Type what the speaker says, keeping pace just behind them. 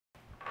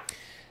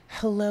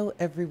Hello,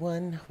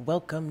 everyone.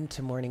 Welcome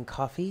to Morning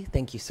Coffee.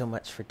 Thank you so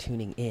much for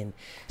tuning in.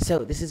 So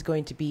this is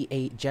going to be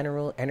a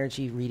general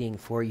energy reading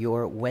for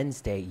your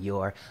Wednesday,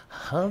 your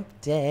hump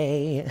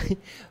day,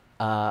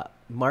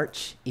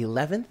 March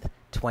 11th,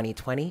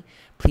 2020.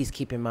 Please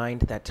keep in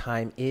mind that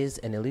time is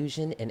an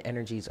illusion and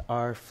energies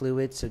are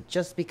fluid. So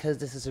just because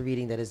this is a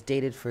reading that is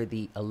dated for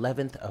the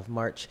 11th of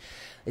March,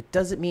 it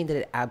doesn't mean that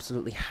it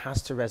absolutely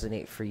has to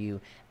resonate for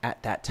you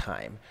at that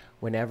time.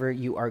 Whenever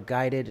you are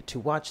guided to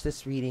watch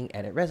this reading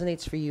and it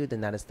resonates for you,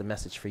 then that is the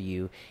message for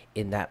you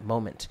in that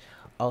moment.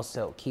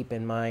 Also, keep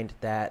in mind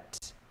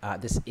that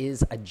this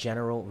is a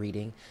general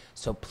reading,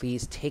 so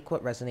please take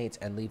what resonates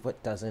and leave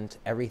what doesn't.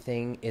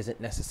 Everything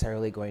isn't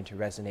necessarily going to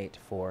resonate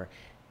for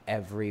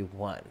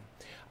everyone.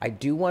 I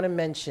do want to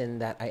mention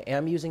that I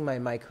am using my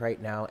mic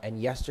right now, and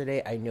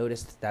yesterday I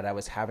noticed that I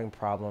was having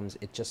problems.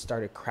 It just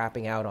started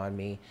crapping out on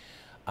me.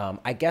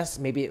 I guess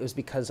maybe it was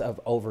because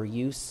of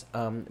overuse,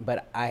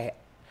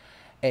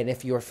 and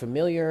if you're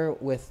familiar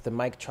with the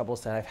mic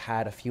troubles that I've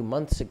had a few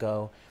months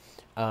ago,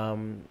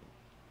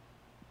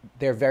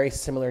 they're very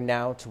similar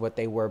now to what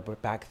they were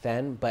back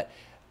then, but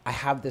I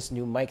have this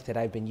new mic that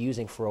I've been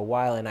using for a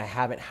while, and I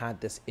haven't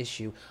had this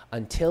issue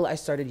until I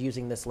started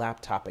using this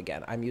laptop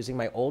again. I'm using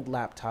my old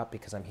laptop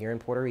because I'm here in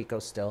Puerto Rico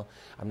still.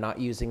 I'm not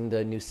using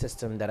the new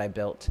system that I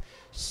built.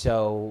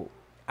 So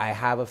I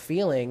have a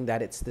feeling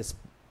that it's this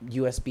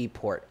USB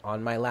port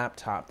on my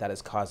laptop that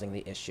is causing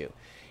the issue.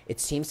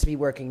 It seems to be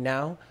working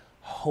now.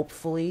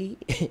 Hopefully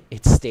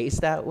it stays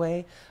that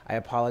way. I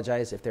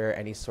apologize if there are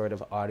any sort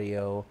of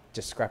audio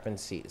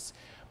discrepancies,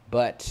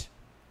 but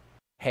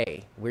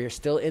hey, we're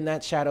still in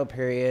that shadow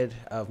period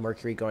of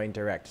Mercury going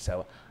direct,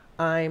 so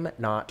I'm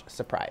not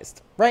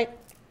surprised, right?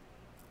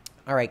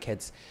 All right,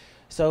 kids.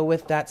 So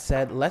with that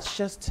said, let's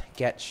just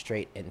get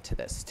straight into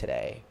this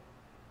today.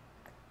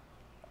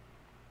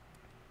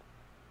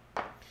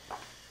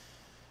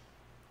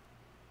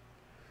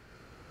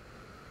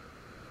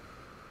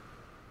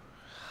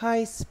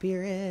 Hi,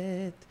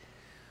 Spirit.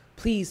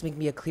 Please make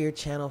me a clear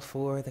channel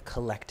for the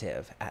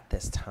collective at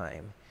this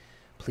time.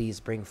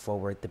 Please bring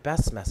forward the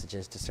best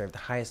messages to serve the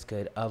highest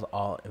good of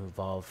all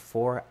involved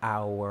for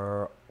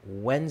our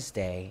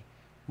Wednesday,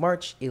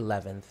 March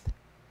 11th,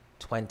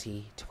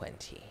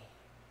 2020.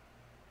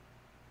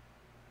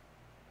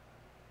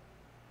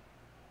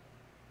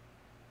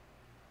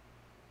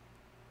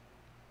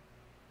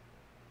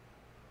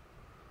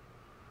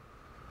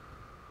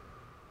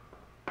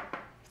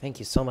 Thank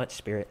you so much,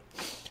 Spirit.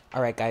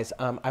 All right, guys,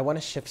 I want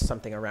to shift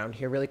something around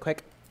here really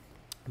quick.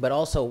 But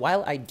also,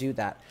 while I do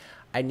that,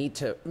 I need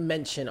to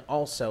mention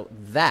also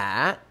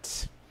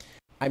that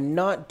I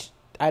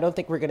don't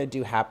think we're going to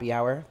do happy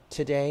hour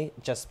today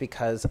just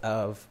because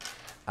of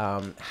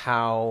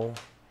how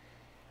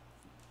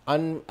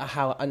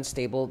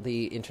unstable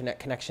the internet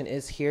connection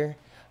is here.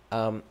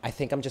 I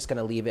think I'm just going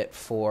to leave it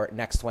for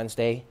next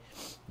Wednesday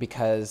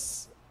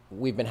because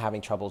we've been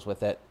having troubles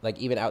with it. Like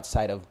even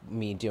outside of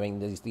me doing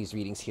these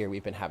readings here,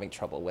 we've been having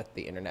trouble with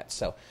the internet.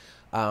 So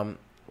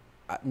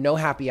no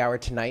happy hour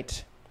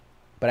tonight,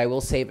 but I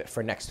will save it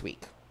for next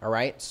week. All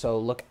right. So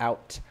look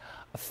out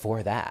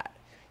for that.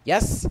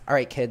 Yes. All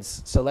right,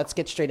 kids. So let's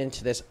get straight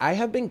into this. I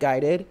have been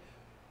guided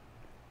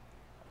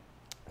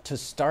to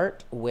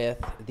start with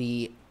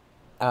the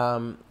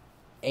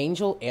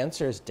Angel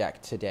Answers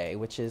deck today,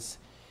 which is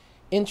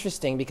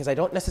interesting because I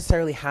don't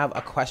necessarily have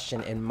a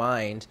question in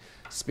mind,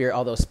 Spirit,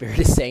 although Spirit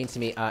is saying to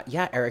me,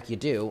 yeah, Eric, you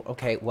do.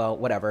 Okay, well,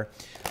 whatever.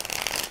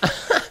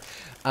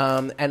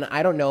 And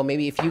I don't know,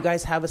 maybe if you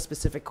guys have a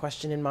specific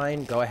question in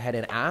mind, go ahead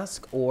and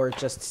ask or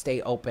just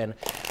stay open.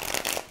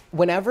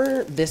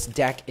 Whenever this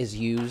deck is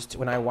used,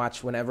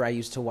 whenever I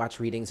used to watch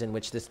readings in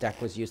which this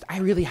deck was used, I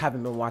really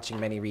haven't been watching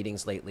many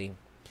readings lately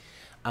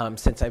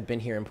since I've been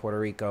here in Puerto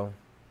Rico.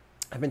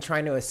 I've been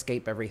trying to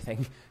escape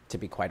everything, to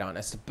be quite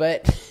honest.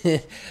 But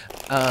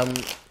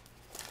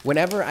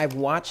whenever I've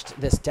watched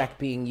this deck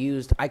being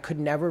used, I could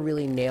never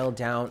really nail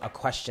down a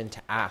question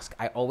to ask.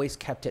 I always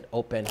kept it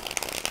open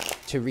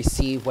to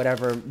receive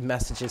whatever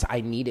messages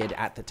I needed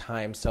at the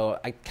time. So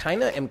I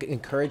kind of am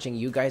encouraging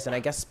you guys, and I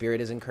guess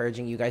Spirit is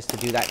encouraging you guys to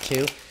do that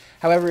too.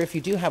 However, if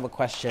you do have a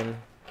question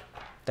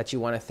that you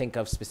want to think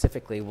of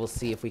specifically, we'll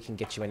see if we can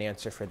get you an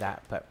answer for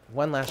that. But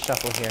one last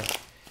shuffle here.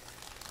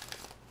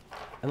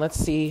 And let's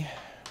see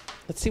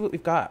what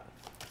we've got.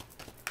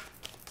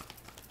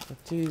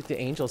 What do the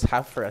angels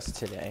have for us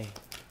today?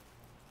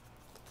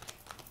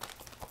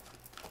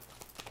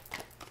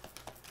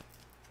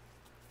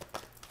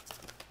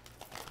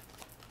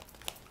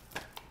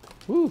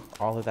 Woo,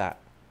 all of that.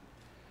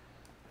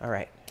 All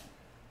right.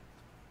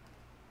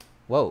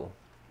 Whoa.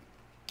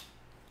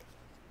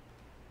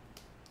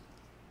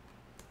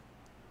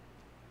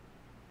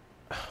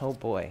 Oh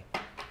boy.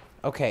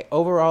 Okay,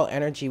 overall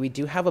energy, we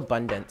do have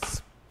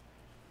abundance.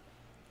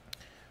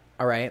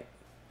 All right,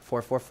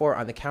 444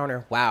 on the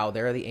counter. Wow,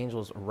 there are the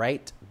angels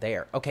right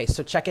there. Okay,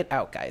 so check it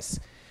out, guys.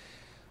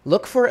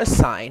 Look for a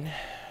sign.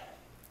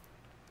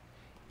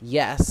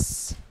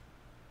 Yes.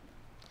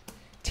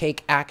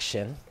 Take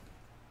action.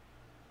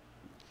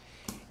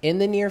 In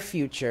the near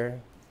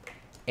future,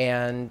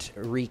 and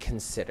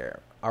reconsider.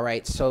 All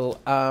right, so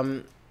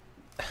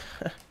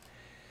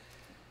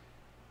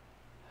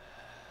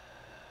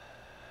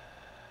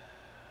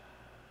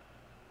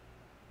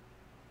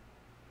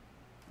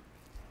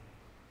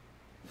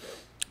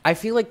I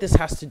feel like this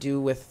has to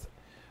do with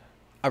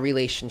a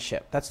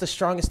relationship. That's the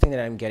strongest thing that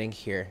I'm getting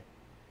here.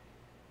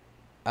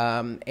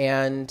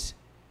 And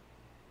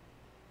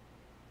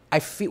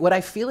what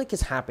I feel like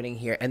is happening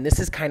here, and this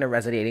is kind of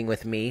resonating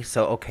with me,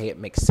 so okay, it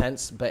makes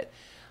sense, but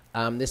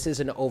this is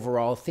an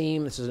overall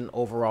theme. This is an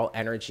overall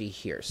energy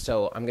here.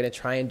 So I'm going to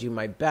try and do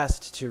my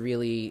best to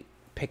really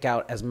pick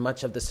out as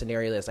much of the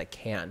scenario as I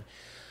can.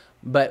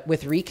 But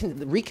with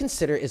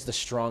reconsider is the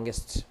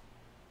strongest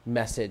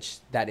message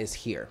that is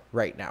here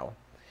right now,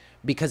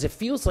 because it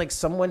feels like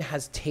someone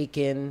has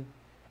taken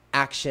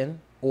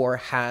action or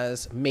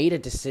has made a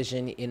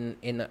decision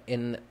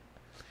in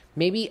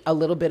maybe a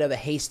little bit of a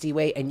hasty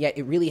way, and yet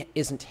it really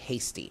isn't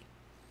hasty.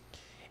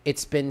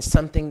 It's been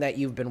something that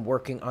you've been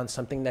working on,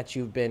 something that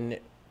you've been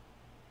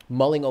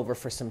mulling over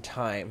for some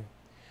time.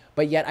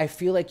 But yet I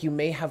feel like you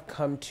may have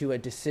come to a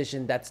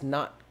decision that's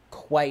not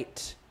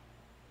quite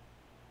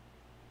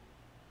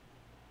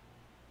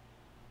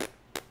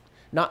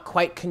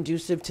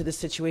conducive to the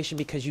situation,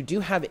 because you do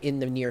have in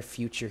the near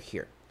future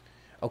here.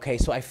 Okay,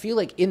 so I feel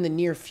like in the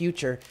near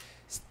future,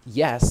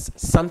 yes,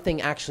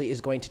 something actually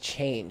is going to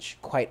change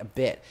quite a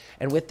bit.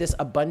 And with this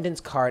abundance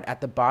card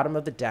at the bottom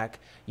of the deck,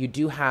 you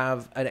do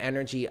have an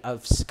energy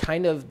of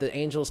kind of the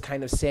angels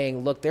kind of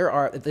saying, look,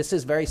 this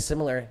is very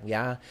similar.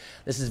 Yeah,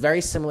 this is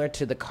very similar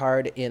to the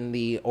card in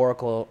the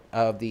Oracle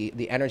of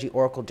the Energy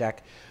Oracle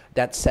deck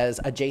that says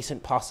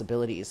adjacent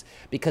possibilities,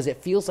 because it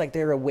feels like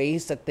there are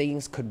ways that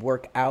things could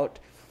work out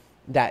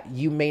that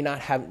you may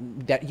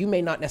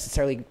not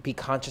necessarily be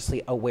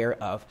consciously aware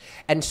of.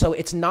 And so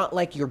it's not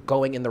like you're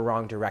going in the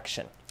wrong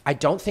direction. I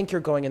don't think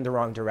you're going in the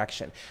wrong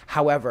direction.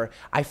 However,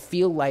 I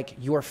feel like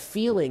your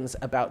feelings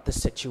about the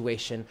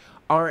situation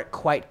aren't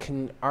quite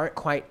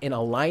in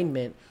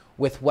alignment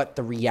with what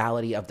the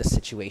reality of the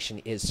situation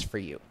is for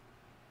you.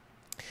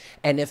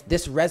 And if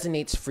this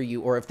resonates for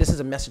you, or if this is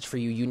a message for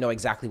you, you know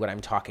exactly what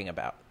I'm talking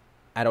about.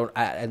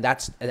 And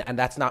that's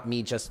not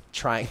me just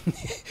trying.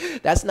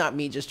 That's not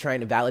me just trying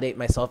to validate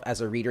myself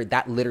as a reader.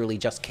 That literally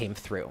just came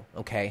through.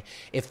 Okay,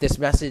 if this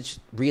is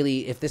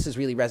really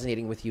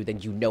resonating with you, then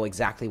you know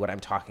exactly what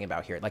I'm talking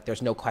about here. Like,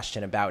 there's no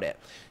question about it.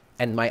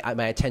 And my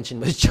attention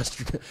was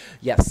just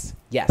yes,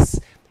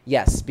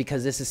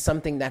 because this is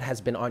something that has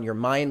been on your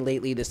mind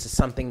lately. This is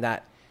something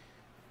that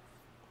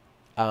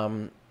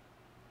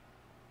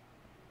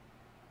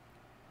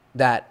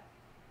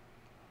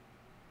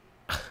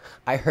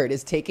I heard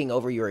is taking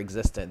over your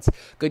existence.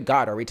 Good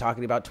God, are we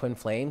talking about twin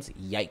flames?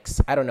 Yikes.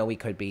 I don't know, we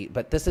could be,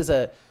 but this is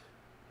a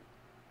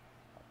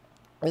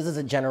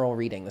general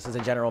reading. This is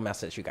a general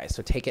message, you guys.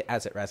 So take it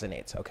as it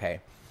resonates,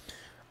 okay?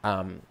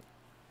 What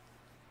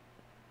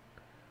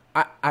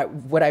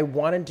I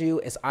want to do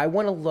is I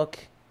want to look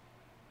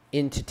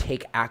into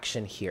take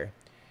action here,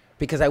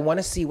 because I want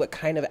to see what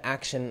kind of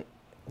action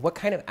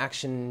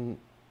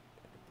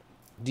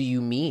do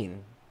you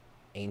mean,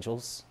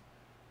 angels?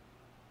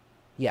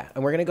 Yeah,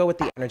 and we're going to go with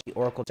the Energy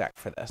Oracle deck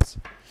for this.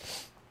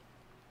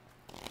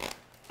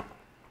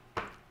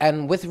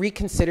 And with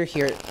reconsider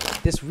here,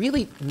 this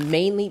really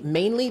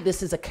mainly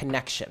this is a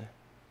connection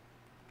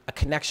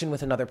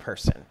with another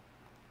person.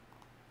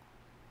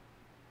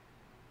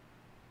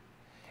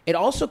 It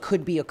also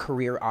could be a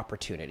career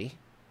opportunity.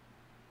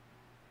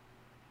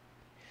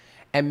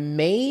 And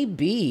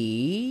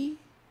maybe,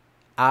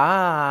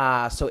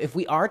 so if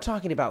we are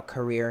talking about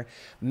career,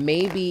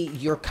 maybe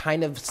you're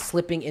kind of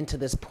slipping into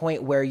this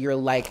point where you're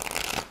like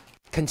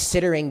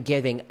considering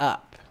giving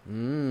up.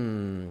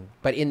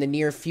 But in the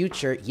near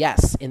future,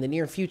 yes, in the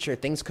near future,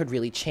 things could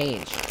really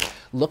change.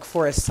 Look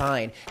for a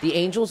sign. The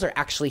angels are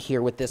actually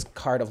here with this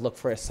card of look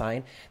for a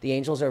sign. The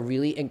angels are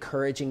really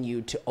encouraging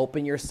you to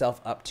open yourself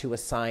up to a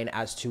sign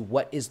as to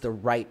what is the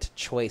right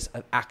choice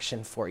of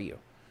action for you.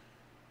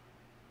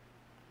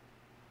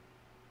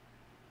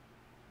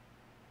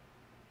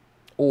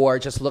 Or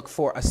just look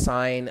for a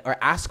sign, or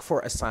ask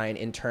for a sign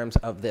in terms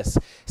of this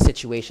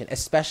situation,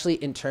 especially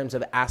in terms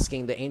of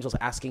asking, the angels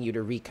asking you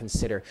to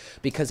reconsider.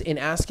 Because in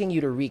asking you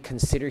to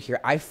reconsider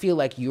here, I feel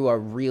like you are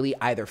really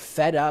either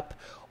fed up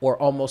or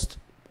almost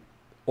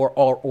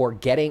are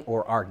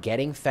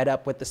getting fed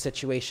up with the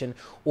situation,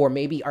 or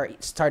maybe are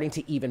starting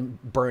to even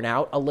burn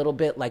out a little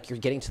bit. Like you're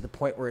getting to the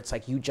point where it's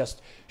like you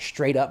just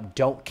straight up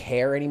don't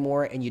care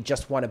anymore, and you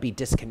just want to be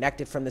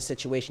disconnected from the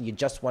situation. You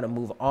just want to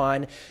move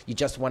on. You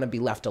just want to be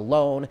left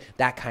alone.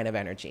 That kind of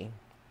energy.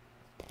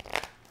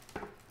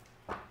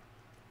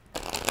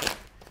 But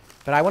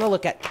I want to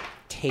look at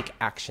take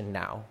action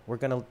now. We're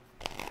going to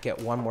get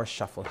one more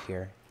shuffle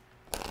here.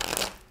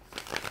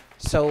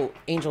 So,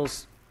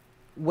 angels,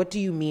 what do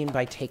you mean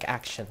by take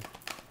action?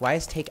 Why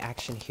is take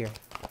action here?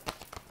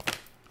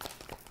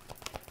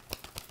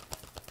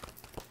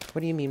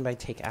 What do you mean by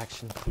take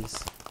action,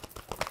 please?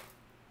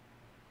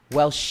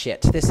 Well,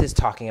 shit. This is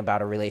talking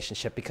about a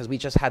relationship, because we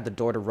just had the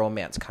door to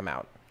romance come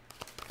out.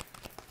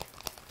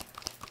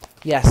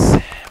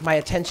 Yes, my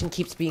attention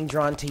keeps being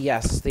drawn to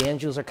yes. The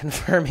angels are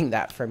confirming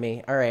that for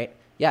me. All right.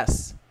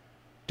 Yes.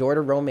 Door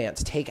to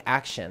romance. Take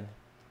action.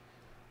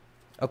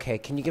 Okay,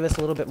 can you give us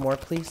a little bit more,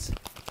 please?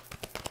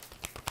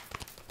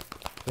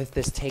 With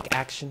this take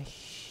action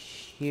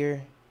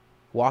here.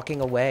 Walking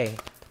away.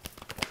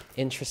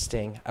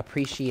 Interesting.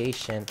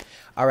 Appreciation.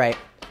 All right.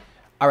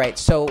 All right.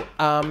 So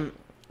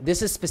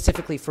this is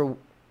specifically for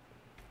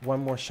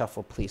one more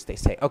shuffle, please, they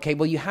say. Okay,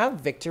 well, you have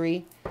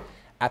victory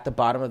at the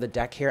bottom of the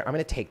deck here. I'm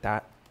going to take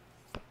that.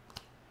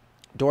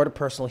 Door to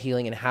personal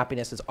healing and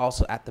happiness is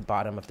also at the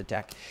bottom of the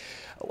deck.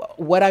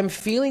 What I'm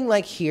feeling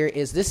like here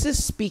is this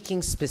is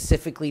speaking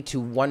specifically to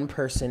one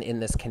person in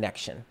this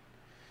connection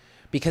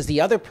because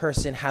the other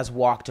person has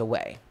walked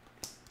away.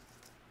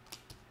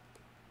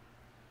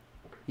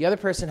 The other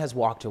person has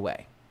walked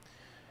away,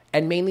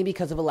 and mainly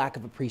because of a lack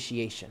of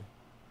appreciation.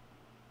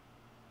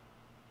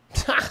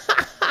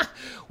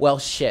 Well,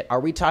 shit.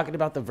 Are we talking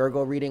about the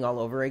Virgo reading all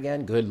over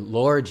again? Good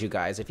Lord, you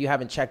guys. If you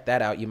haven't checked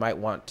that out, you might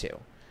want to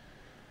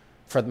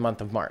for the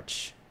month of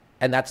March.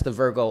 And that's the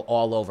Virgo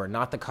all over,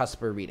 not the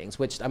cusper readings,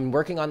 which I'm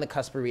working on the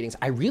cusper readings.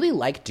 I really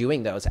like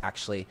doing those,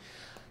 actually.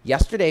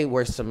 Yesterday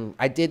were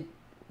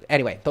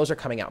anyway, those are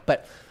coming out.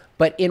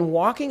 But in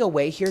walking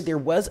away here, there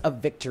was a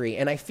victory.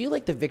 And I feel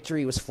like the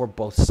victory was for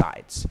both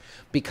sides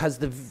because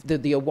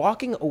the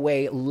walking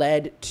away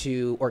led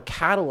to or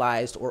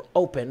catalyzed or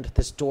opened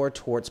this door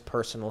towards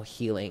personal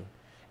healing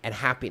and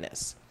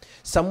happiness.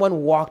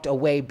 Someone walked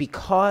away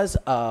because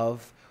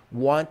of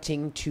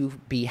wanting to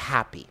be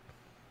happy.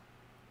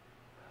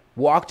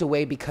 Walked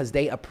away because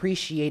they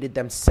appreciated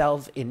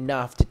themselves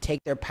enough to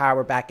take their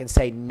power back and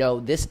say, no,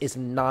 this is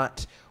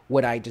not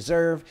what I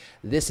deserve.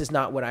 This is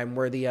not what I'm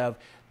worthy of.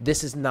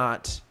 This is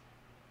not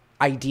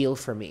ideal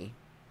for me.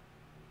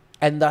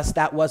 And thus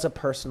that was a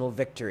personal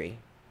victory.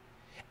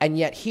 And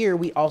yet here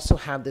we also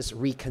have this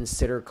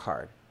reconsider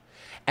card.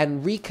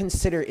 And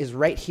reconsider is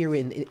right here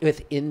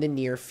within the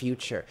near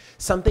future.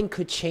 Something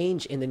could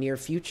change in the near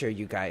future,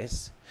 you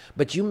guys.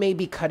 But you may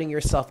be cutting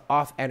yourself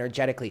off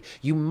energetically.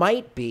 You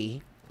might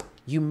be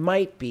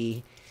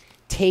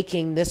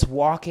taking this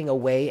walking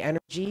away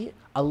energy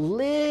a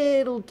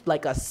little,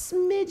 like a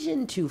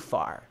smidgen too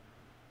far.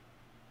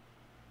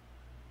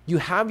 You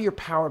have your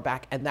power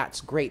back, and that's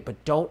great,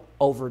 but don't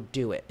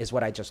overdo it, is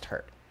what I just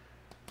heard.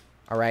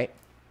 All right?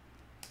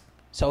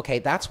 So, okay,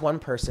 that's one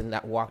person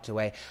that walked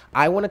away.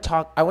 I want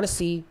to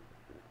see,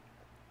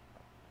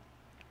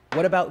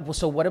 what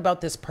about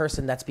this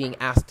person that's being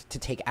asked to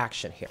take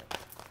action here?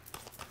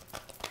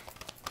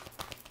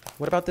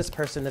 What about this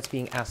person that's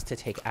being asked to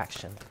take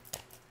action?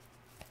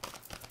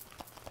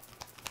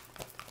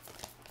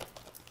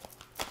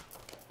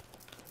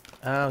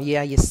 Oh,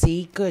 yeah, you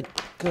see? Good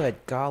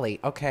golly.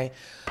 Okay.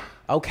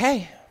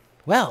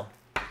 Well,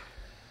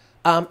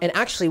 and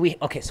actually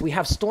so we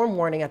have storm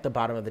warning at the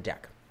bottom of the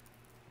deck.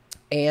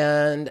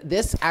 And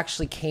this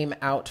actually came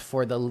out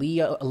for the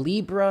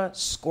Libra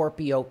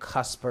Scorpio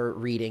Cusper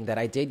reading that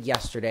I did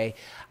yesterday.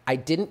 I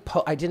didn't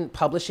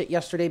publish it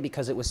yesterday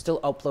because it was still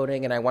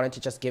uploading and I wanted to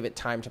just give it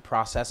time to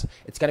process.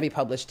 It's going to be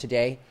published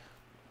today,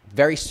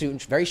 very soon,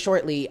 very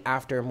shortly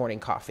after morning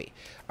coffee.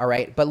 All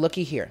right, but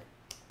looky here.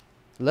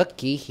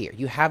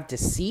 You have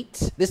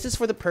deceit. This is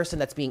for the person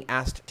that's being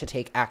asked to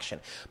take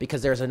action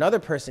because there's another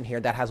person here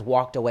that has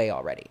walked away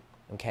already.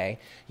 Okay,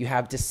 you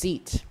have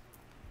deceit.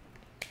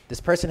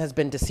 This person has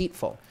been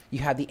deceitful. You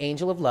have the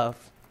angel of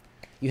love,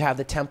 you have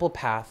the temple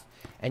path,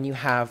 and you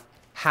have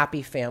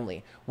happy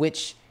family,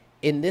 which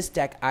in this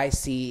deck I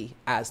see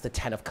as the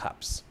 10 of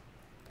cups.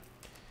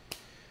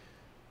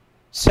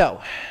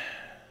 So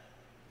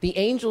the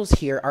angels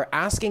here are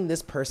asking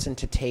this person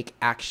to take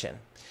action,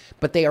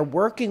 but they are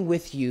working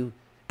with you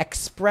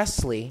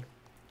expressly.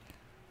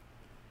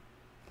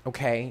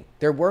 Okay,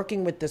 they're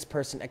working with this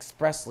person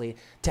expressly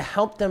to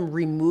help them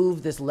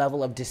remove this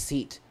level of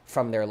deceit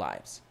from their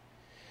lives.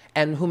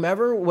 And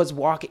whomever is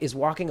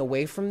walking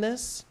away from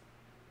this,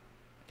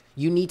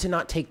 you need to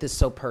not take this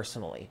so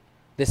personally,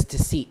 this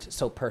deceit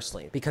so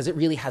personally, because it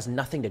really has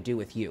nothing to do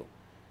with you.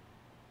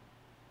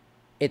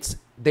 It's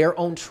their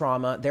own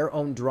trauma, their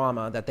own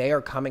drama that they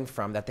are coming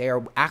from, that they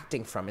are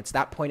acting from. It's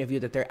that point of view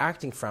that they're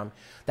acting from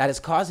that is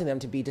causing them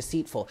to be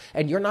deceitful.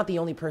 And you're not the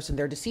only person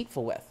they're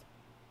deceitful with,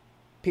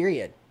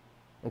 period.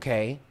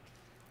 Okay?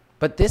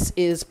 But this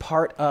is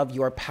part of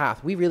your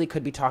path. We really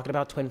could be talking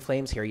about twin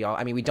flames here, y'all.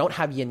 I mean, we don't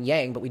have yin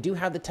yang, but we do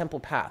have the temple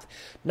path.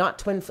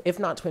 If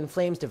not twin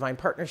flames, divine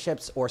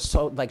partnerships, or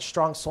like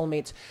strong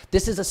soulmates.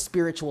 This is a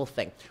spiritual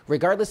thing.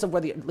 Regardless of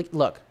whether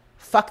look,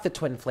 fuck the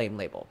twin flame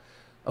label.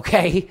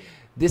 Okay?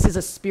 This is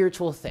a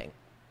spiritual thing.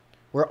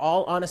 We're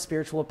all on a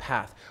spiritual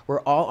path. We're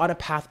all on a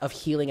path of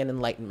healing and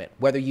enlightenment,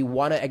 whether you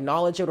want to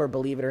acknowledge it or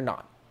believe it or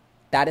not.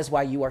 That is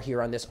why you are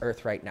here on this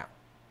earth right now.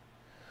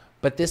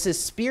 But this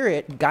is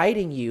spirit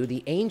guiding you,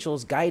 the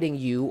angels guiding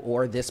you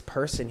or this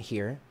person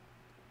here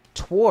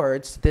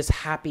towards this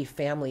happy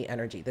family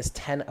energy, this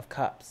 10 of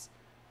cups.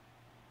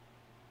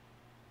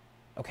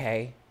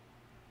 Okay?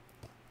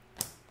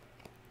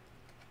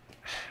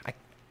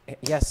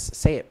 Yes,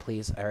 say it,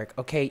 please, Eric.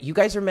 Okay, you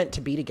guys are meant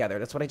to be together.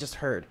 That's what I just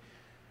heard.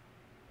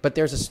 But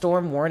there's a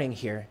storm warning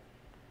here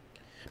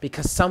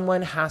because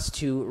someone has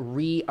to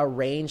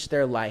rearrange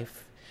their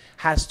life,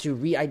 has to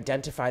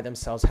re-identify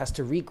themselves, has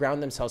to reground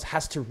themselves,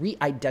 has to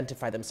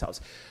re-identify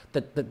themselves.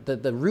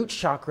 The root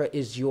chakra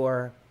is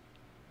your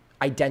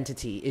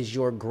identity, is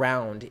your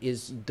ground,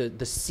 is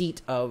the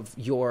seat of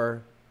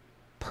your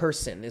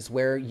person, is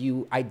where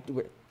you,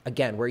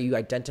 again, where you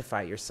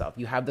identify yourself.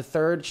 You have the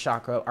third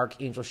chakra,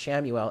 Archangel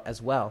Shamuel,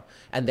 as well.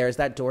 And there's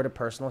that door to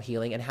personal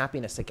healing and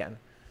happiness again.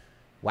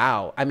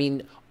 Wow. I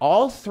mean,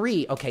 all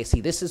three. Okay,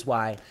 see, this is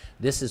why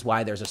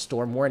there's a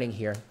storm warning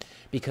here,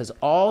 because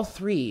all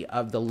three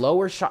of the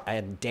lower chakras,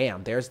 and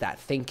damn, there's that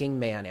thinking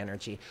man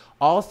energy.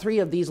 All three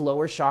of these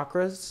lower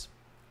chakras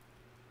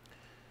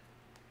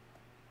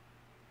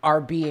are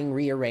being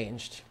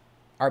rearranged,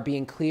 are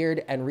being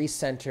cleared and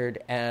recentered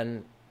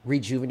and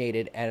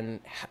rejuvenated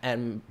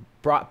and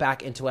brought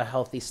back into a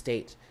healthy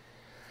state.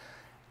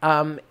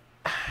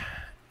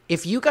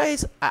 If you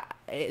guys,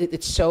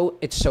 it's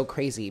so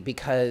crazy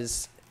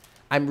because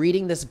I'm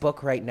reading this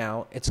book right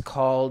now. It's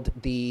called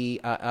The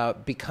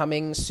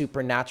Becoming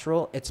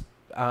Supernatural. It's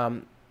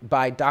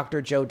by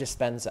Dr. Joe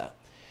Dispenza.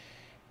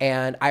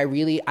 And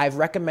I've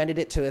recommended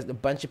it to a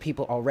bunch of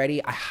people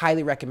already. I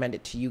highly recommend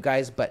it to you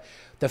guys. But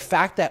the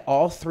fact that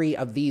all three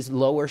of these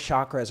lower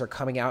chakras are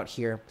coming out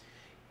here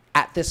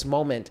at this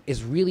moment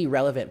is really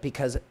relevant,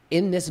 because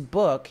in this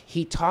book,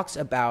 he talks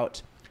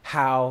about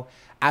how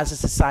as a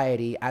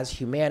society, as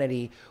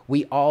humanity,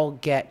 we all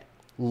get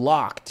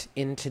locked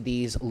into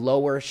these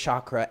lower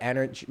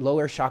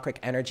chakric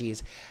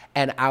energies,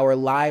 and our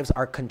lives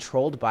are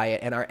controlled by it,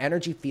 and our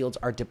energy fields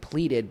are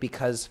depleted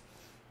because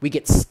we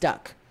get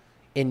stuck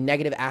in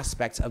negative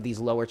aspects of these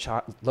lower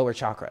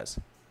chakras.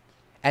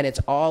 And it's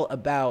all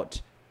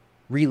about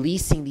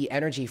releasing the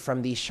energy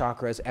from these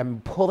chakras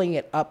and pulling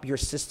it up your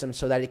system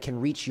so that it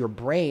can reach your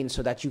brain,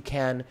 so that you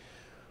can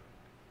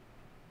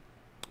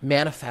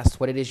manifest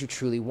what it is you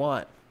truly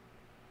want.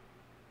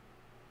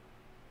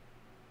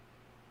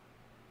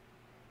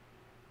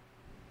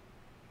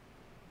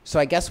 So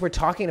I guess we're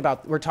talking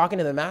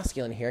to the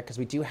masculine here, because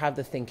we do have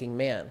the thinking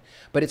man,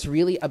 but it's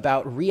really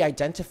about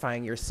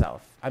re-identifying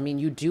yourself. I mean,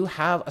 you do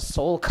have a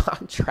soul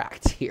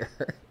contract here.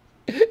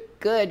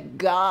 Good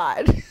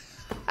God.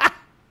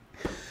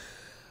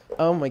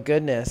 Oh my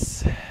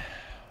goodness.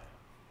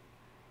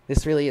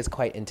 This really is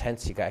quite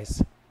intense, you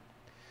guys.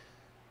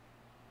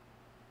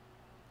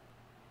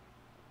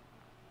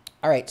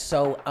 All right,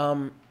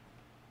 so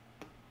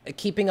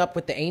keeping up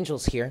with the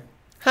angels here.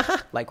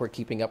 Like we're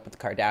keeping up with the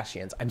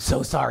Kardashians. I'm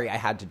so sorry I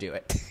had to do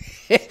it.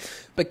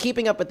 But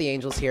keeping up with the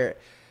angels here,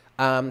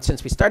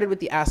 since we started with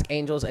the Ask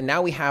Angels, and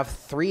now we have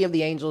 3 of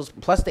the angels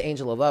plus the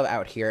Angel of Love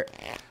out here,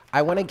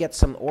 I want to get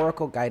some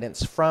oracle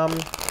guidance from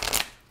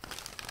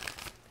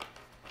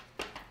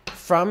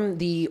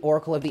the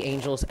Oracle of the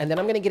Angels, and then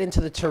I'm going to get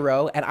into the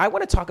Tarot, and I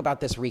want to talk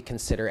about this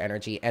reconsider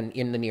energy and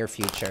in the near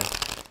future.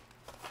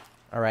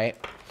 All right?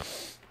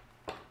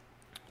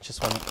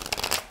 Just one.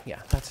 Yeah,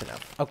 that's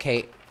enough.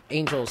 Okay,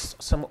 angels,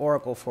 some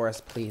oracle for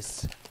us,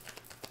 please,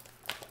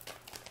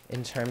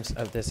 in terms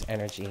of this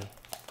energy.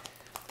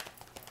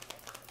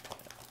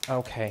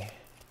 Okay.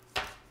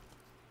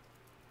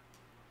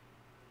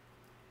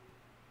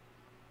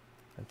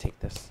 I'll take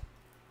this.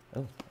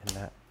 Oh, and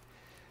that.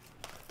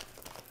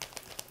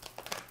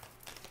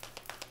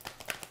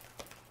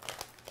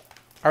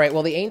 All right,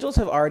 well, the angels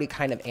have already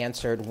kind of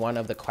answered one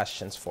of the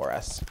questions for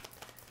us.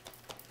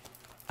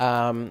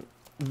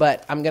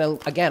 But I'm going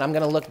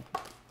to look.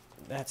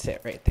 That's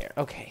it right there.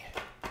 Okay.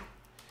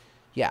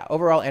 Yeah,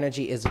 overall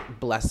energy is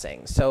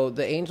blessing. So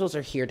the angels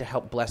are here to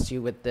help bless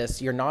you with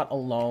this. You're not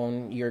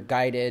alone. You're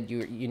guided.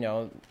 You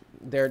know,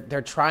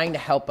 they're trying to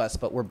help us,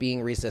 but we're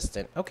being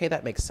resistant. Okay,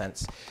 that makes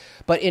sense.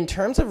 But in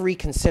terms of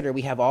reconsider,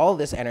 we have all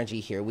this energy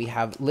here. We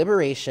have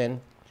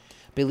liberation,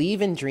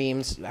 believe in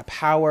dreams,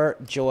 power,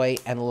 joy,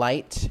 and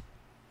light.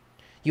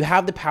 You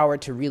have the power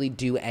to really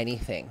do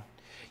anything.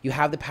 You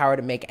have the power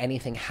to make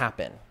anything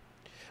happen.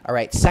 All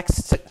right,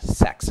 sex.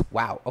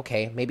 Wow,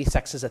 okay, maybe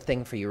sex is a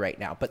thing for you right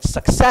now, but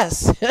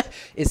success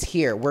is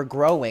here. We're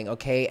growing,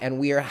 okay, and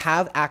we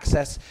have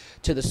access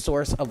to the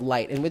source of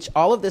light, in which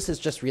all of this is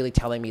just really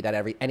telling me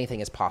that anything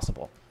is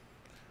possible.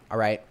 All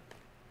right.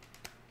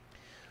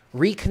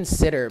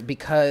 Reconsider,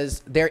 because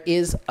there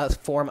is a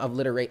form of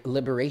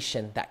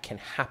liberation that can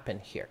happen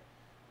here.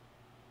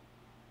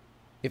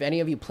 If any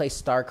of you play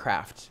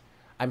StarCraft,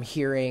 I'm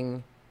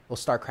hearing, well,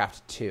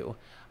 StarCraft 2,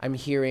 I'm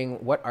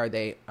hearing, what are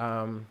they?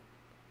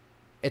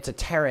 It's a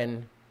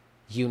Terran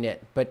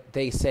unit, but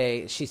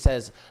she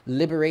says,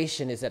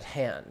 liberation is at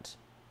hand.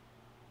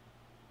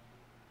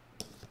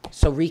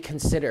 So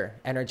reconsider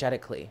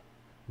energetically.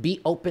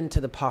 Be open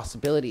to the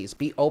possibilities.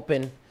 Be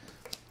open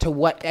to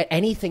what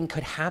anything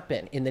could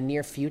happen in the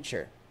near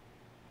future.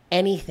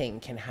 Anything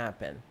can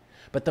happen.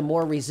 But the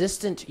more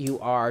resistant you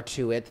are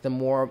to it, the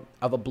more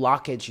of a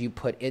blockage you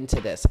put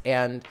into this.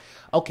 And,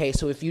 okay,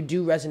 so if you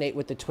do resonate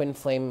with the twin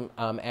flame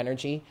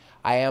energy,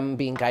 I am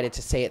being guided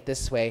to say it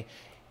this way.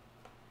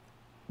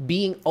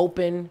 Being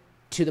open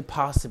to the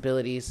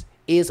possibilities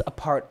is a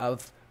part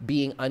of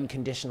being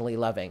unconditionally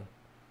loving.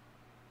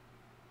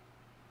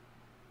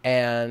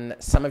 And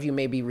some of you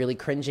may be really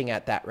cringing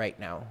at that right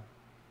now.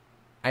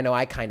 I know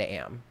I kind of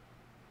am.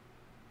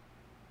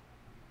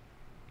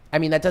 I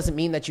mean, that doesn't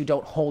mean that you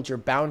don't hold your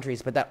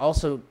boundaries, but that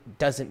also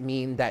doesn't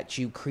mean that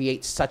you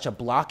create such a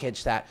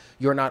blockage that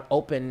you're not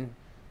open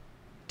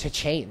to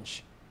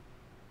change.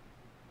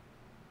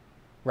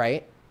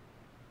 Right?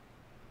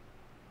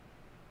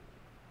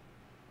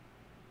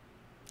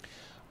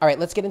 All right,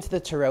 let's get into the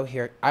tarot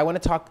here. I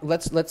want to talk,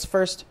 let's look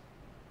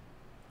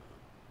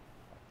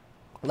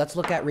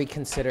at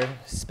reconsider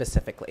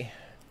specifically.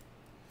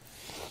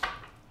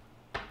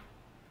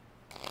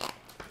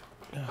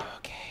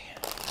 Okay.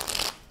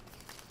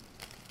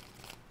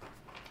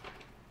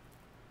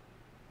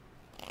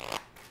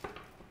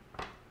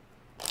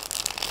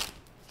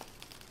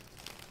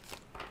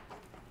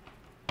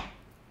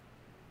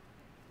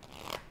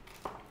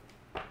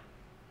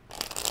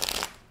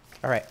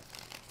 All right.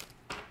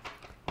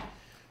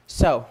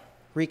 So,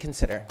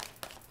 reconsider.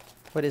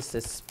 What is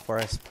this for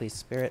us, please,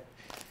 Spirit?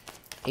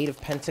 8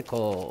 of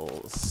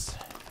Pentacles.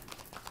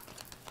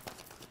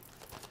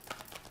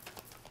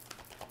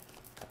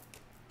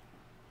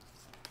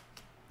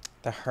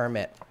 The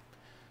Hermit.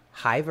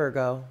 High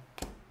Virgo.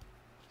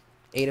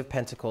 8 of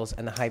Pentacles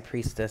and the High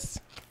Priestess.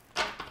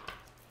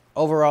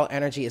 Overall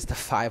energy is the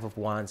 5 of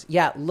Wands.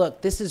 Yeah,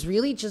 look, this is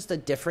really just a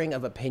differing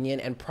of opinion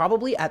and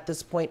probably at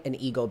this point an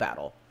ego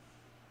battle.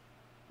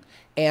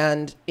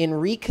 And in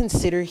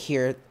reconsider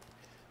here,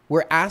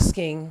 we're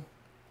asking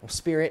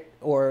Spirit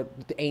or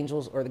the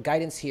angels or the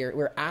guidance here,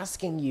 we're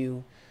asking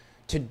you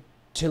to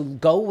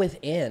go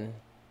within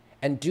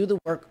and do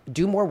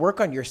more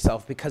work on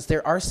yourself, because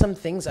there are some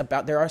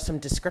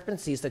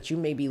discrepancies that you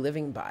may be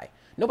living by.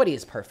 Nobody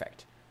is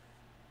perfect.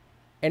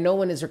 And no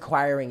one is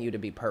requiring you to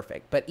be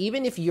perfect. But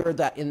even if you're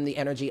in the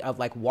energy of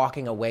like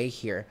walking away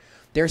here,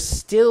 there's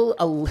still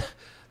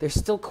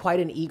quite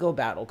an ego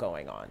battle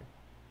going on.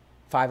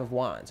 5 of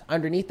Wands.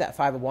 Underneath that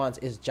 5 of Wands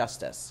is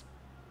justice.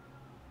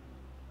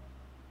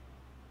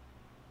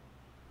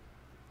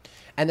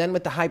 And then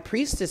with the High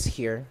Priestess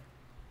here,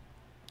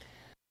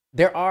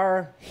 there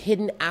are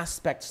hidden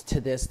aspects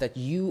to this that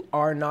you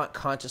are not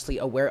consciously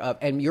aware of,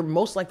 and you're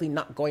most likely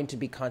not going to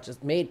be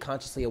made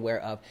consciously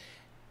aware of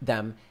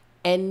them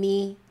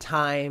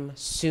anytime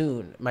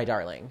soon, my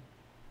darling.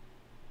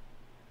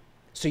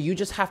 So you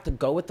just have to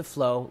go with the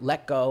flow,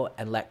 let go,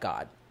 and let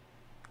God.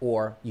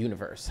 Or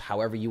universe,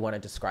 however you want to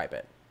describe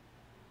it.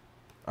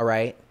 All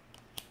right?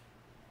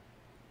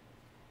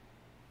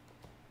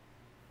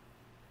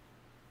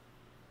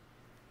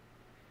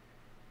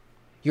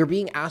 You're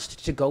being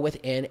asked to go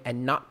within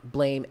and not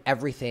blame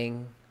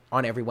everything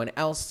on everyone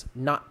else,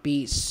 not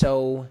be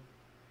so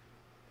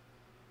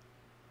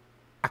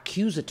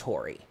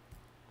accusatory.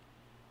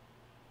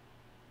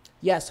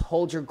 Yes,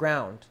 hold your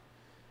ground,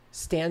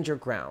 stand your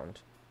ground,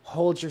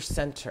 hold your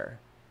center.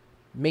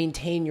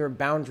 Maintain your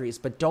boundaries,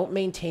 but don't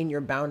maintain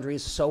your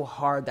boundaries so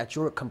hard that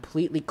you're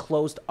completely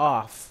closed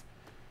off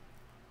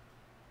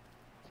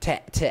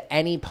to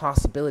any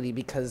possibility,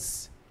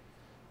 because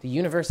the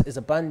universe is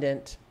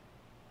abundant.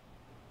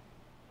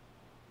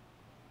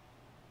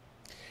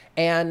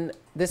 And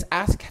this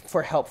ask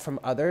for help from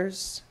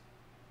others.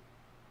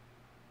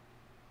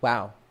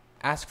 Wow.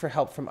 Ask for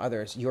help from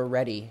others. You're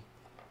ready.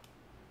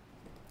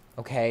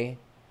 Okay?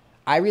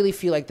 I really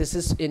feel like this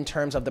is in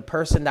terms of the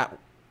person that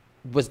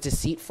was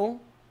deceitful.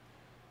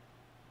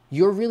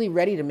 You're really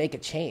ready to make a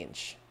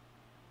change.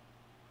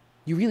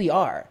 You really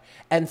are.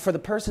 And for the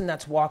person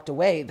that's walked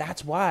away,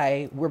 that's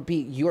why we're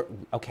being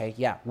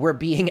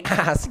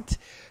asked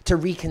to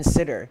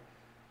reconsider,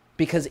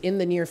 because in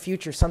the near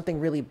future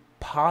something really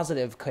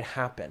positive could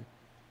happen.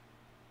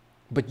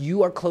 But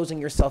you are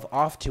closing yourself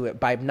off to it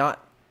by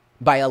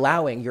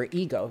allowing your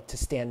ego to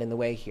stand in the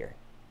way here.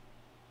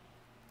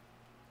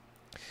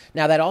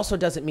 Now, that also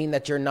doesn't mean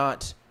that you're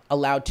not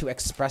allowed to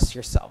express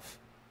yourself.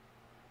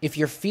 If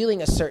you're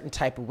feeling a certain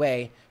type of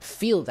way,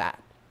 feel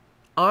that.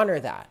 Honor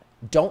that.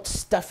 Don't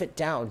stuff it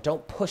down.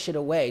 Don't push it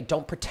away.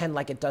 Don't pretend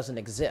like it doesn't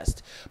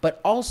exist.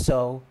 But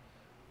also,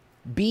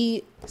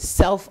 be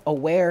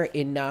self-aware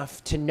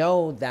enough to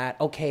know that,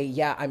 okay,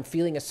 yeah, I'm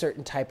feeling a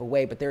certain type of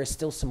way, but there is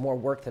still some more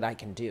work that I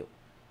can do.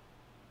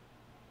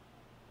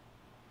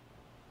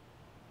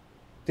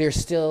 There's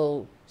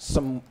still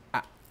some...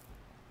 I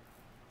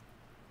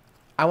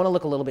want to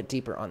look a little bit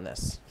deeper on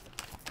this.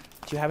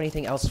 Do you have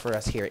anything else for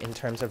us here in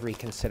terms of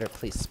reconsider,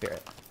 please,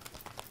 Spirit?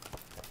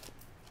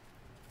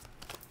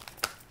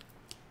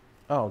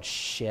 Oh,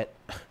 shit.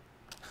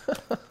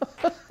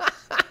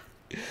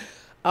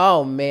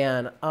 Oh,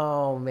 man.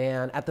 Oh,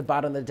 man. At the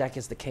bottom of the deck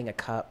is the King of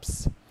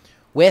Cups,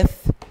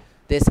 with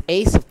this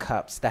Ace of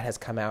Cups that has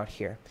come out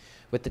here,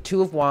 with the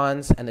 2 of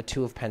Wands and the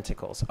 2 of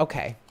Pentacles.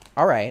 Okay.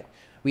 All right.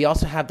 We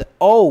also have the...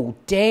 Oh,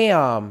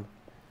 damn.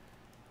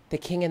 The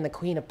King and the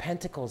Queen of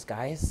Pentacles,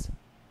 guys.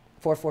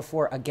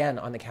 444 again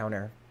on the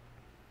counter.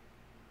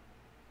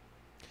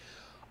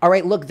 All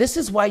right, look, this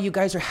is why you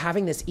guys are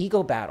having this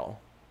ego battle.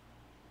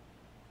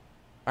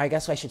 I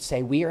guess I should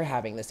say we are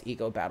having this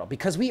ego battle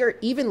because we are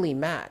evenly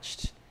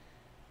matched.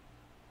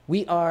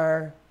 We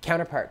are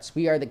counterparts.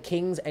 We are the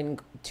kings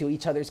and to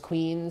each other's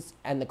queens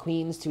and the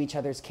queens to each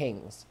other's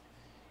kings.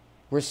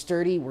 We're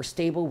sturdy, we're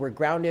stable, we're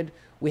grounded.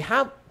 We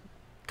have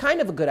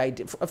kind of a good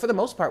idea. For the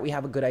most part, we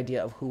have a good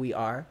idea of who we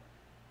are.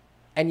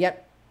 And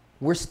yet,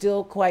 we're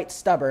still quite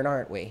stubborn,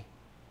 aren't we?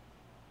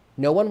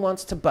 No one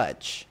wants to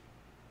budge.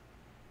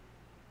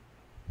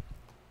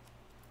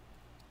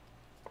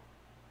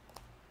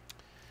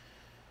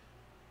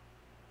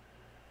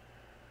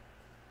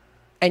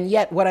 And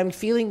yet, what I'm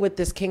feeling with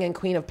this King and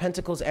Queen of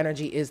Pentacles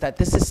energy is that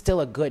this is still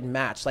a good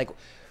match. Like,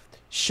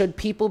 should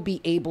people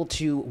be able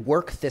to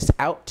work this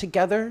out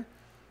together?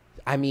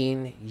 I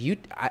mean,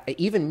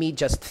 even me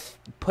just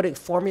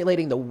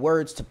formulating the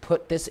words to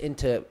put this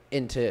into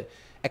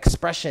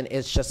expression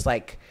is just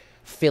like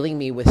filling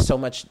me with so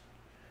much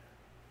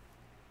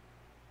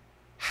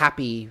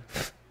happy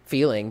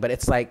feeling. But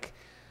it's like,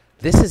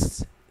 this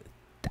is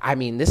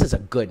a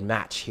good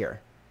match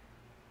here.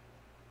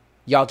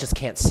 Y'all just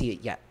can't see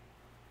it yet,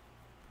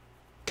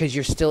 because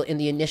you're still in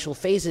the initial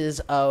phases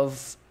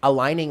of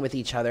aligning with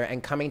each other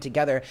and coming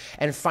together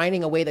and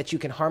finding a way that you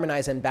can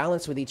harmonize and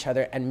balance with each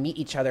other and meet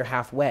each other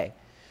halfway.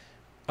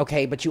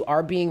 Okay, but you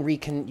are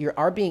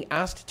being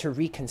asked to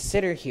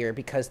reconsider here,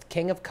 because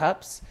King of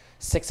Cups,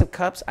 Six of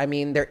Cups, I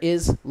mean, there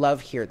is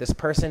love here. This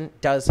person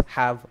does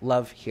have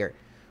love here.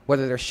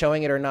 Whether they're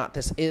showing it or not,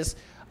 this is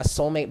a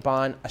soulmate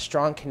bond, a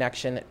strong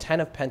connection. 10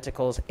 of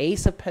Pentacles,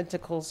 Ace of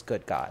Pentacles,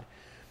 good God.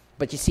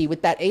 But you see,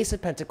 with that Ace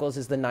of Pentacles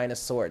is the Nine of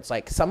Swords.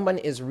 Like, someone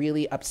is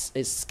really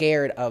is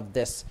scared of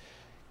this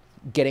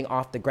getting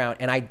off the ground.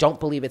 And I don't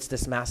believe it's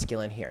this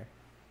masculine here.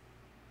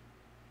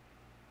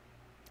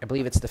 I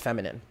believe it's the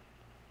feminine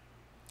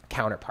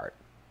counterpart.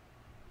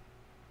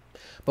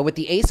 But with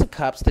the Ace of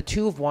Cups, the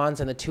Two of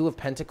Wands, and the Two of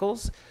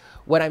Pentacles,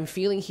 what I'm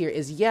feeling here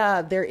is,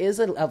 yeah, there is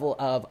a level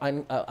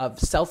of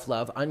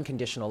self-love,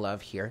 unconditional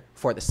love here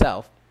for the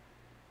self,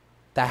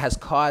 that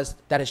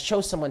has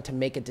chose someone to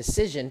make a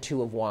decision,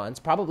 Two of Wands,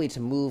 probably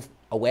to move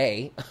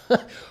away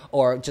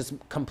or just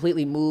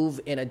completely move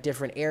in a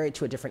different area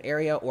to a different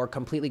area, or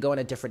completely go in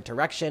a different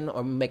direction,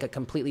 or make a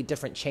completely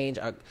different change,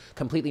 a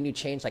completely new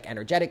change, like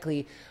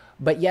energetically.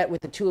 But yet with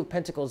the Two of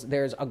Pentacles,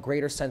 there's a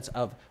greater sense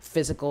of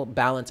physical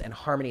balance and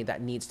harmony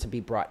that needs to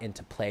be brought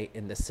into play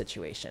in this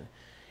situation.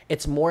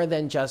 It's more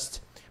than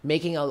just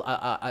making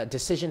a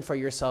decision for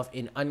yourself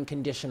in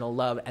unconditional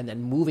love and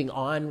then moving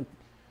on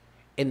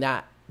in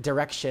that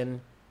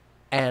direction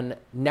and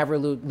never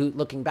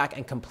looking back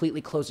and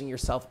completely closing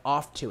yourself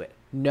off to it.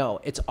 No,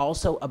 it's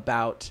also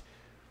about,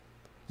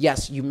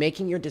 yes, you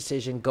making your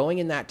decision, going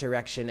in that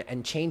direction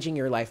and changing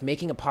your life,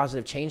 making a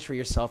positive change for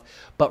yourself,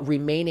 but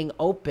remaining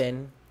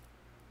open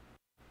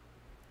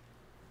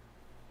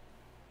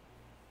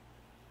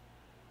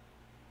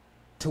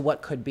to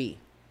what could be.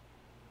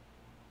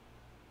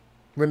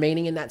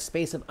 Remaining in that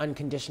space of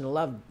unconditional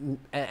love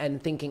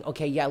and thinking,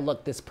 okay, yeah,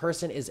 look, this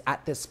person is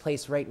at this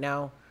place right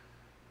now,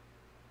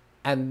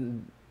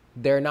 and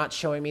they're not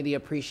showing me the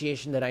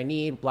appreciation that I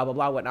need, blah, blah,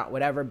 blah, whatnot,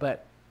 whatever.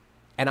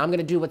 And I'm going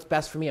to do what's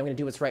best for me. I'm going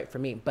to do what's right for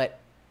me. But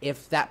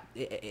if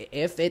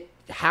it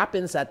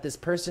happens that this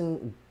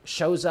person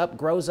shows up,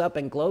 grows up,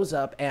 and glows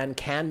up and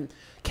can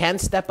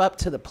step up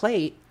to the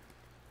plate,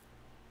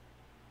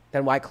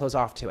 then why close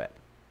off to it?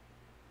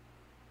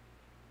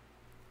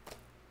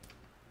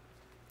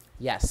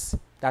 Yes,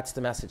 that's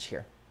the message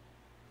here.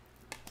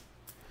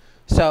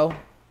 So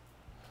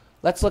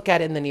let's look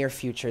at it in the near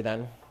future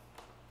then.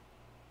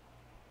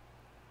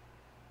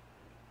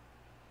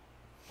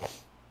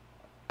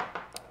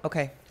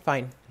 Okay,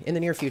 fine. In the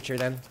near future,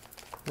 then.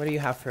 What do you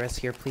have for us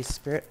here, please,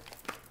 Spirit?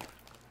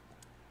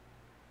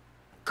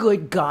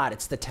 Good God,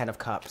 it's the Ten of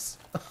Cups.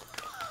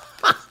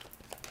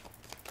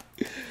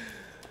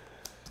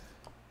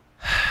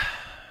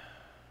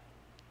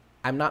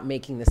 I'm not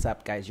making this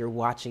up, guys. You're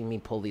watching me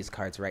pull these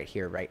cards right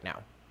here, right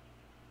now.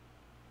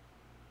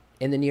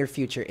 In the near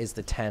future is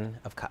the Ten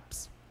of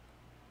Cups,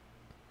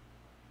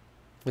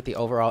 with the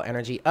overall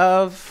energy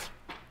of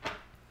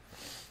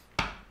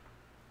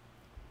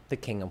the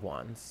King of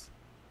Wands.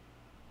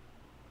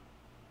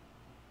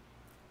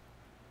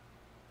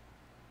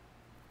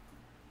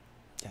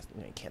 Yes,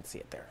 no, you can't see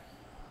it there.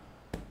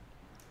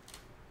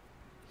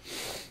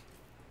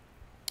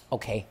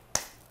 Okay.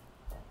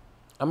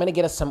 I'm going to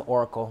get us some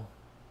Oracle.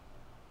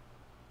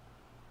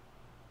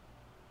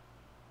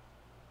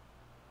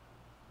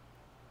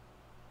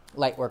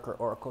 Lightworker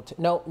Oracle.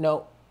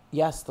 No.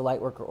 Yes, the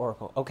Lightworker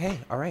Oracle. Okay,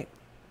 all right.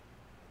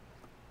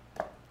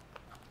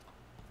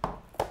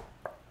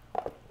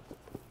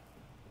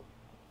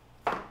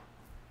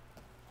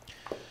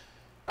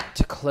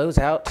 To close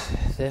out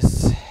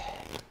this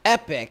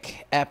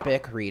epic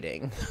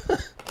reading.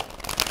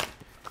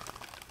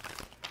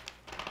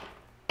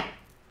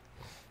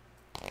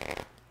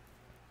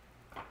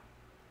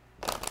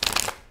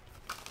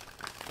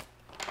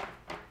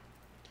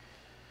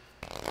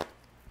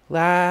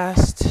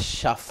 Last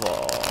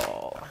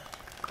shuffle.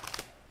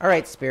 All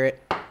right,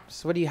 Spirit.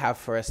 So what do you have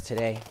for us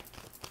today?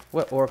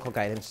 What oracle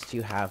guidance do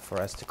you have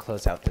for us to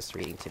close out this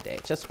reading today?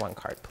 Just one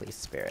card, please,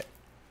 Spirit.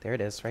 There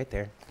it is, right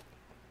there.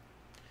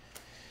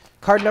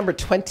 Card number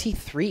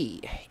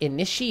 23,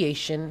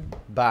 Initiation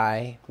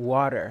by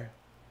Water.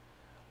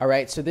 All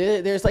right, so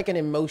there's like an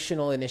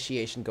emotional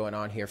initiation going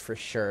on here for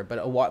sure,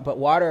 but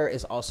water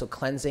is also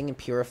cleansing and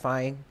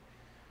purifying,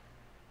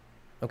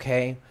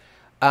 okay?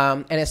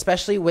 And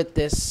especially with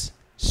this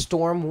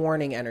storm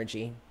warning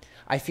energy,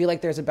 I feel like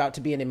there's about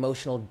to be an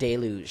emotional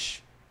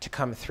deluge to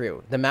come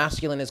through. The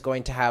masculine is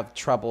going to have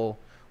trouble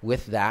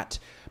with that,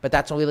 but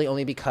that's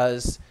only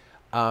because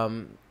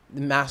the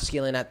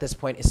masculine at this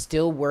point is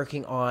still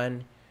working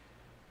on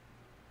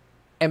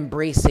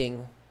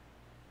embracing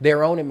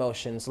their own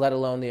emotions, let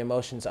alone the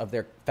emotions of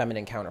their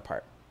feminine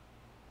counterpart.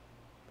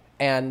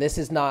 And this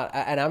is not,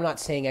 and I'm not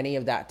saying any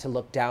of that to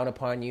look down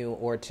upon you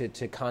or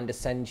to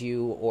condescend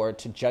you or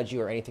to judge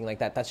you or anything like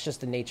that. That's just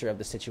the nature of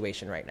the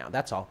situation right now.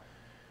 That's all.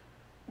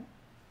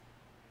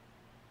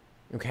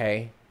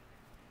 Okay?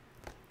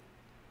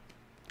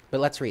 But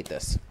let's read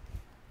this.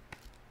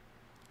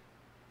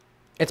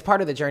 It's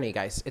part of the journey,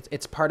 guys.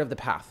 It's part of the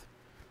path.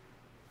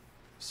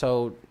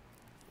 So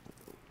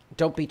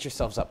don't beat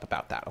yourselves up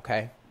about that,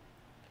 okay?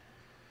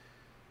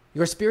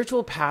 Your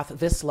spiritual path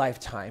this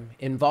lifetime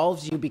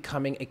involves you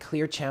becoming a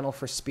clear channel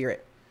for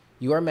spirit.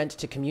 You are meant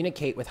to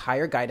communicate with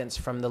higher guidance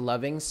from the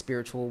loving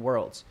spiritual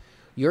worlds.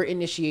 Your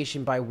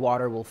initiation by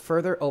water will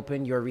further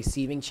open your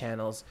receiving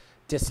channels,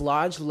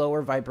 dislodge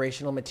lower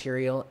vibrational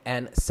material,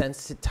 and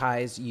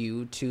sensitize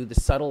you to the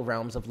subtle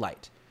realms of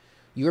light.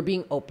 You are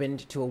being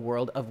opened to a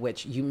world of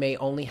which you may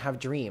only have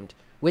dreamed,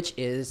 which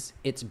is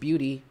its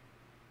beauty,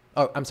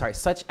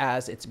 such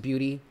as its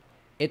beauty,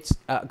 its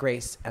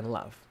grace, and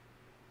love.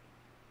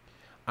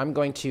 I'm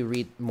going to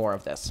read more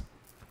of this.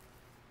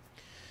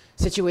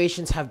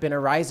 Situations have been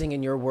arising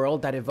in your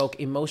world that evoke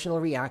emotional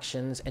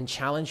reactions and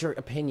challenge your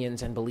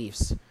opinions and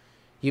beliefs.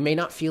 You may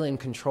not feel in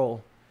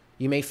control.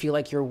 You may feel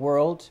like your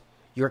world,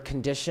 your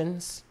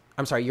conditions,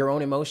 your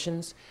own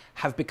emotions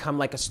have become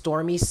like a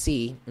stormy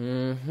sea.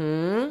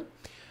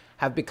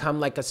 Have become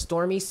like a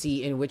stormy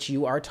sea in which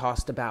you are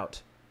tossed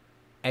about.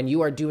 And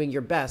you are doing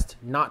your best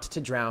not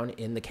to drown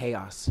in the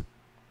chaos.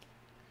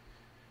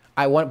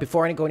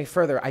 Before I go any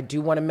further, I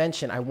do want to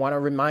mention, I want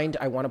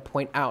to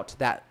point out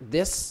that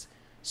this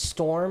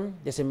storm,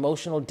 this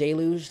emotional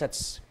deluge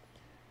that's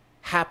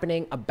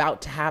happening,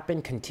 about to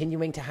happen,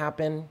 continuing to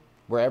happen,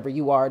 wherever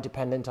you are,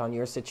 dependent on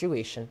your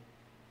situation,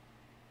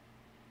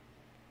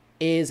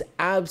 is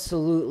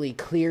absolutely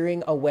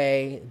clearing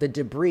away the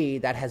debris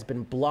that has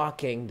been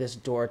blocking this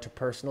door to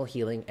personal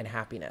healing and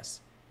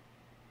happiness.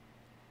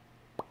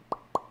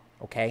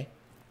 Okay?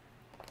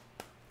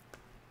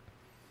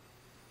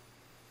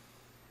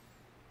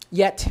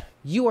 Yet,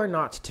 you are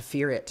not to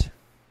fear it.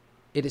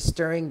 It is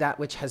stirring that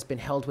which has been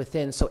held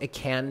within so it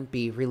can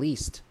be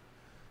released.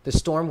 The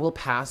storm will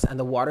pass and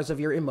the waters of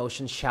your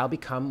emotions shall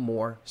become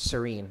more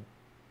serene.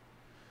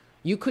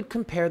 You could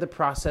compare the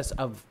process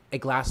to a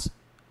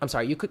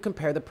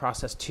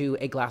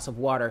glass of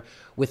water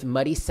with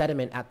muddy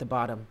sediment at the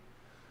bottom.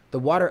 The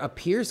water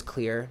appears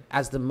clear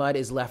as the mud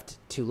is left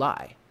to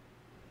lie.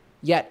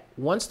 Yet,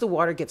 once the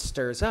water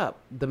stirs up,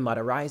 the mud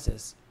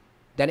arises.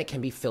 Then it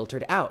can be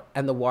filtered out,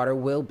 and the water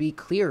will be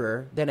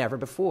clearer than ever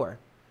before.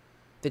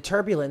 The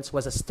turbulence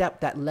was a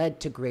step that led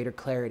to greater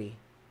clarity.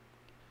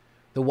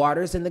 The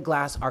waters in the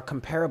glass are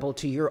comparable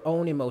to your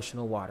own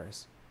emotional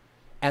waters,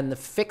 and the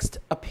fixed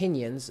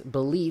opinions,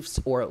 beliefs,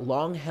 or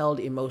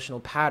long-held emotional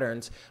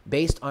patterns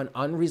based on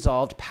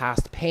unresolved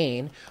past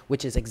pain,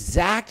 which is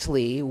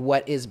exactly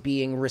what is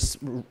being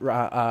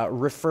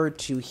referred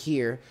to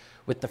here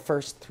with the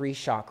first three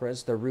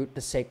chakras, the root,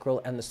 the sacral,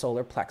 and the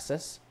solar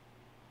plexus.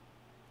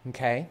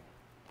 Okay.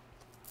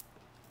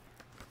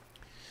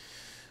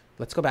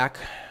 Let's go back.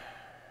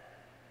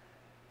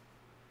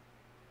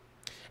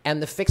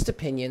 And the fixed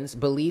opinions,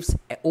 beliefs,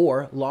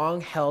 or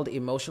long-held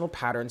emotional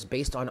patterns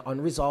based on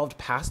unresolved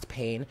past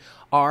pain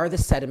are the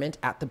sediment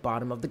at the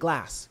bottom of the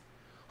glass.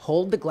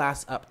 Hold the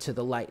glass up to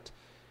the light.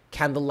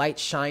 Can the light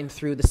shine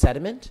through the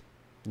sediment?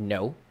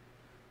 No.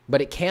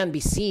 But it can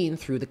be seen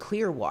through the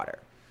clear water.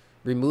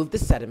 Remove the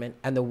sediment,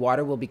 and the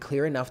water will be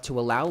clear enough to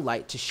allow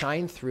light to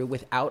shine through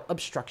without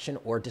obstruction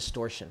or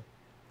distortion.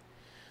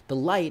 The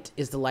light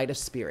is the light of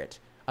spirit,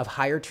 of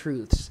higher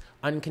truths,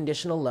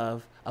 unconditional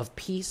love, of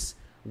peace,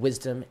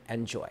 wisdom,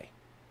 and joy.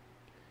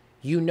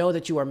 You know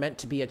that you are meant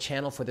to be a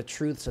channel for the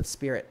truths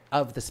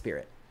of the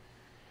spirit.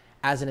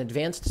 As an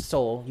advanced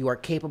soul, you are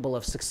capable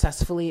of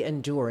successfully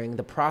enduring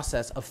the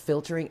process of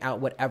filtering out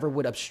whatever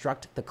would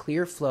obstruct the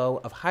clear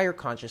flow of higher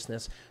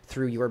consciousness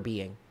through your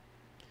being.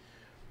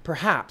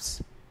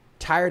 Perhaps,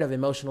 tired of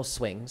emotional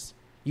swings,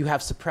 you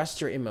have suppressed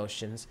your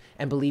emotions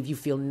and believe you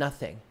feel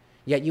nothing,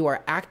 yet you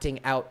are acting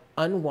out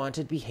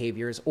unwanted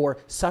behaviors or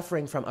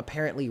suffering from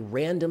apparently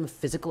random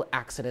physical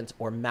accidents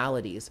or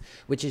maladies,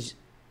 which is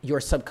your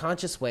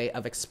subconscious way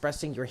of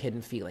expressing your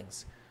hidden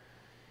feelings.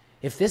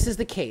 If this is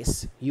the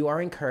case, you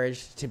are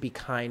encouraged to be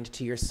kind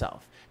to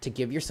yourself, to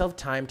give yourself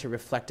time to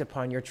reflect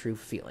upon your true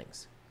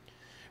feelings.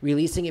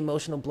 Releasing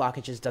emotional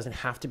blockages doesn't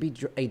have to be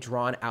a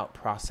drawn-out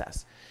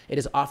process. It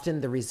is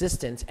often the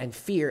resistance and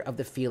fear of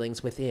the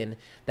feelings within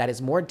that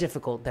is more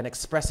difficult than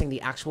expressing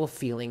the actual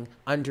feeling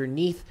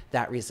underneath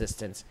that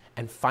resistance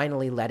and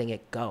finally letting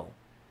it go.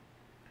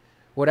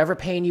 Whatever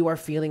pain you are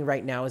feeling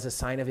right now is a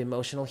sign of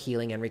emotional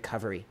healing and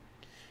recovery.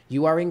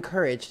 You are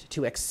encouraged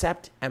to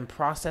accept and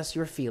process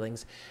your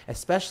feelings,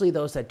 especially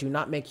those that do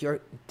not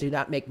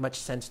make much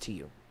sense to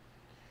you.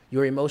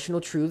 Your emotional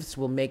truths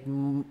will make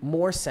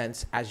more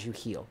sense as you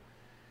heal.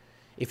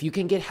 If you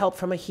can get help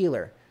from a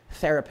healer,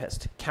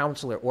 therapist,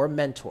 counselor, or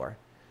mentor,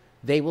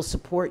 they will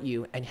support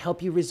you and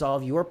help you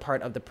resolve your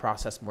part of the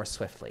process more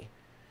swiftly.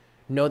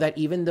 Know that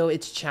even though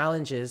it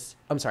challenges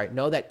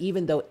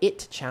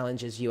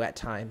you at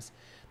times,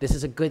 this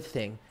is a good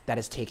thing that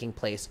is taking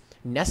place,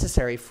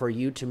 necessary for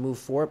you to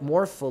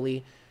more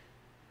fully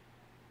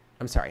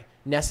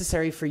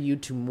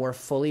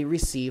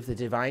receive the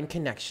divine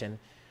connection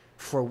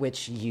for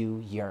which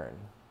you yearn.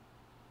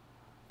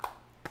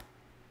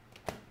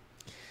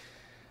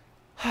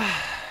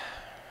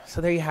 So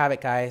there you have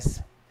it,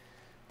 guys.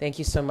 Thank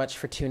you so much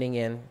for tuning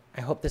in.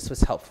 I hope this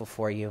was helpful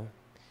for you.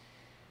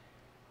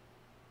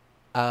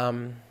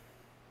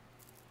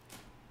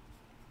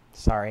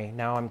 Sorry,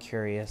 now I'm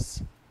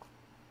curious.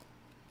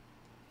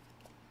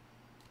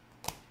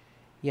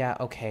 Yeah,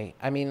 okay.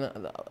 I mean,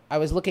 I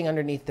was looking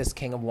underneath this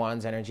King of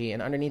Wands energy,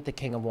 and underneath the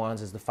King of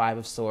Wands is the Five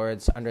of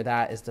Swords. Under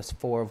that is the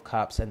Four of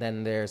Cups, and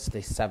then there's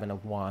the Seven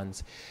of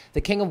Wands.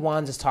 The King of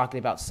Wands is talking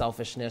about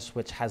selfishness,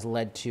 which has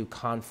led to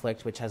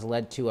conflict, which has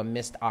led to a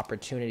missed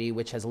opportunity,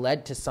 which has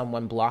led to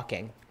someone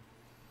blocking,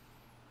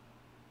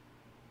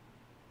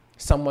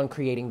 someone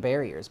creating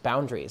barriers,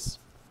 boundaries,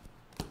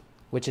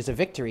 which is a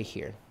victory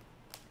here.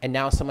 And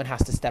now someone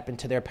has to step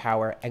into their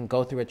power and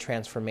go through a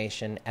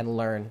transformation and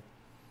learn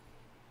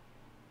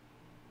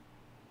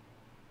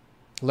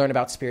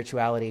about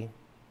spirituality,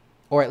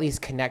 or at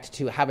least connect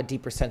to, have a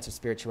deeper sense of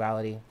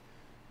spirituality.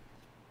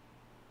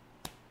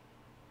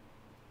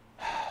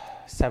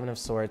 Seven of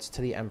Swords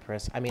to the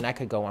Empress. I mean, I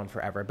could go on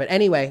forever. But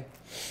anyway,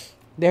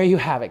 there you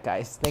have it,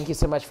 guys. Thank you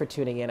so much for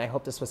tuning in. I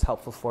hope this was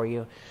helpful for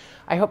you.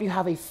 I hope you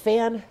have a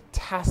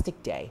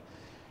fantastic day.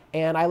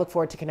 And I look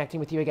forward to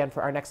connecting with you again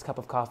for our next cup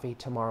of coffee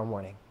tomorrow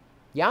morning.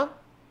 Yeah?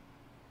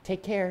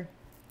 Take care.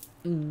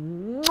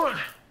 Mwah!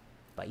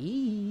 Bye.